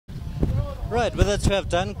Right, with us we have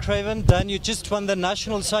Dan Craven. Dan, you just won the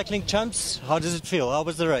National Cycling Champs. How does it feel? How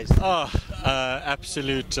was the race?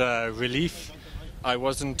 Absolute relief. I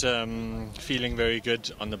wasn't feeling very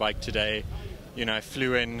good on the bike today. You know, I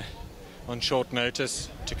flew in on short notice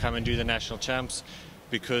to come and do the National Champs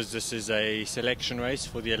because this is a selection race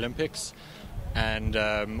for the Olympics, and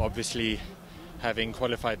obviously having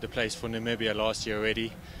qualified the place for Namibia last year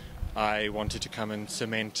already, I wanted to come and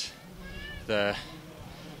cement the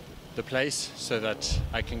place so that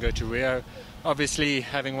I can go to Rio. Obviously,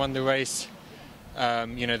 having won the race,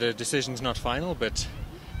 you know, the decision's not final, but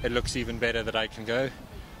it looks even better that I can go.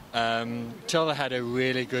 Till had a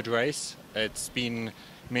really good race. It's been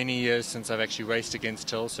many years since I've actually raced against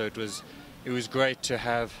Till, so it was great to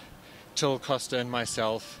have Till, Costa and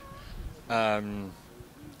myself,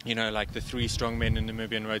 you know, like the three strong men in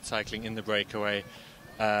Namibian road cycling in the breakaway.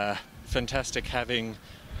 Fantastic having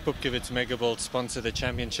Pupkewitz Megabolt sponsor the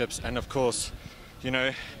championships, and of course, you know,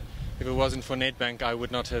 if it wasn't for Nedbank, I would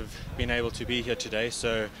not have been able to be here today.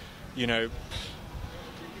 So, you know,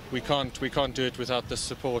 we can't do it without the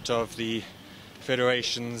support of the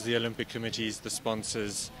federations, the Olympic committees, the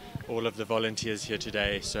sponsors, all of the volunteers here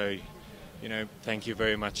today. So, you know, thank you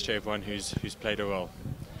very much to everyone who's played a role.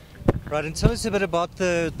 Right, and tell us a bit about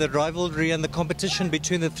the rivalry and the competition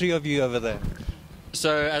between the three of you over there.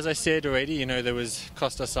 So, as I said already, you know, there was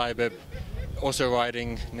Costa Seibib also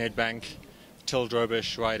riding Nedbank, Till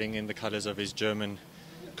Drobisch riding in the colours of his German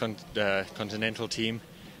continental team,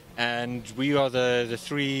 and we are the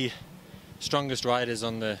three strongest riders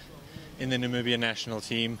in the Namibian national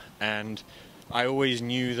team. And I always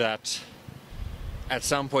knew that at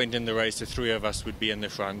some point in the race the three of us would be in the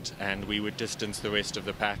front and we would distance the rest of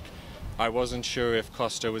the pack. I wasn't sure if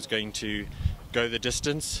Costa was going to go the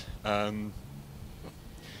distance,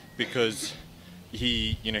 because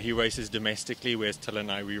he races domestically, whereas Till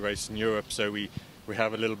and I, we race in Europe, so we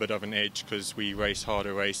have a little bit of an edge because we race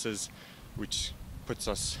harder races, which puts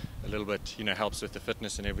us a little bit, you know, helps with the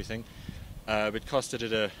fitness and everything. But Costa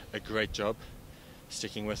did a great job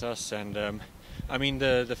sticking with us, and I mean,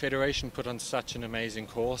 the federation put on such an amazing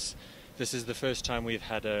course. This is the first time we've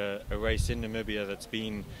had a race in Namibia that's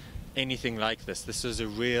been anything like this. This is a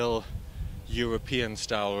real European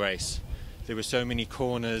style race. There were so many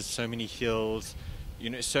corners, so many hills, you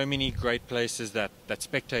know, so many great places that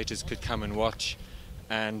spectators could come and watch,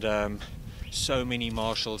 and so many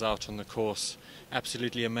marshals out on the course.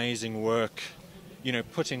 Absolutely amazing work, you know,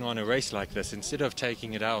 putting on a race like this instead of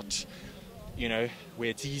taking it out, you know, where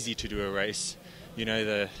it's easy to do a race. You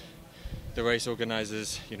know, the race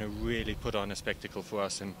organizers, you know, really put on a spectacle for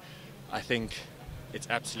us, and I think it's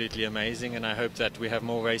absolutely amazing, and I hope that we have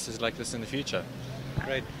more races like this in the future.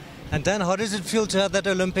 Great. And Dan, how does it feel to have that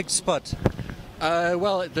Olympic spot?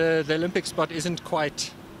 Well, the Olympic spot isn't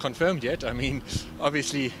quite confirmed yet. I mean,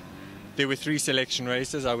 obviously, there were three selection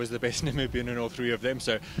races. I was the best Namibian in all three of them,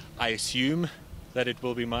 so I assume that it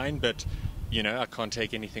will be mine. But, you know, I can't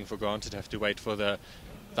take anything for granted. I have to wait for the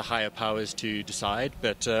higher powers to decide.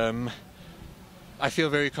 But I feel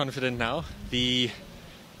very confident now. The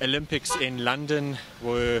Olympics in London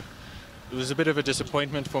it was a bit of a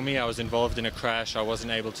disappointment for me. I was involved in a crash. I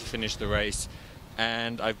wasn't able to finish the race,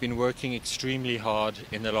 and I've been working extremely hard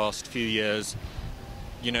in the last few years,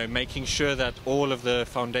 you know, making sure that all of the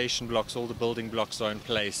foundation blocks, all the building blocks are in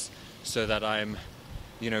place so that I'm,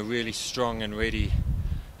 you know, really strong and ready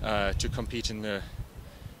to compete in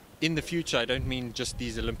the future. I don't mean just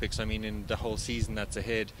these Olympics, I mean in the whole season that's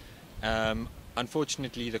ahead.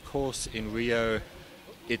 Unfortunately, the course in Rio,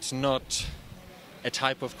 it's not a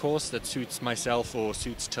type of course that suits myself or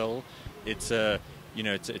suits Till. It's a, you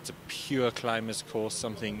know, it's a pure climbers course,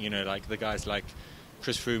 something, you know, like the guys like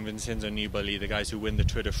Chris Froome, Vincenzo Nibali, the guys who win the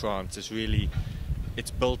Tour de France.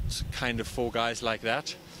 It's built kind of for guys like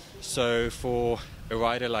that. So for a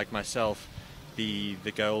rider like myself, the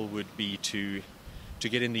goal would be to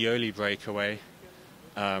get in the early breakaway,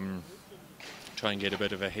 try and get a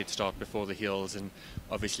bit of a head start before the hills, and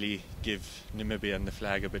obviously give Namibia and the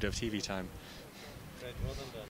flag a bit of TV time. Great, well done, Dan.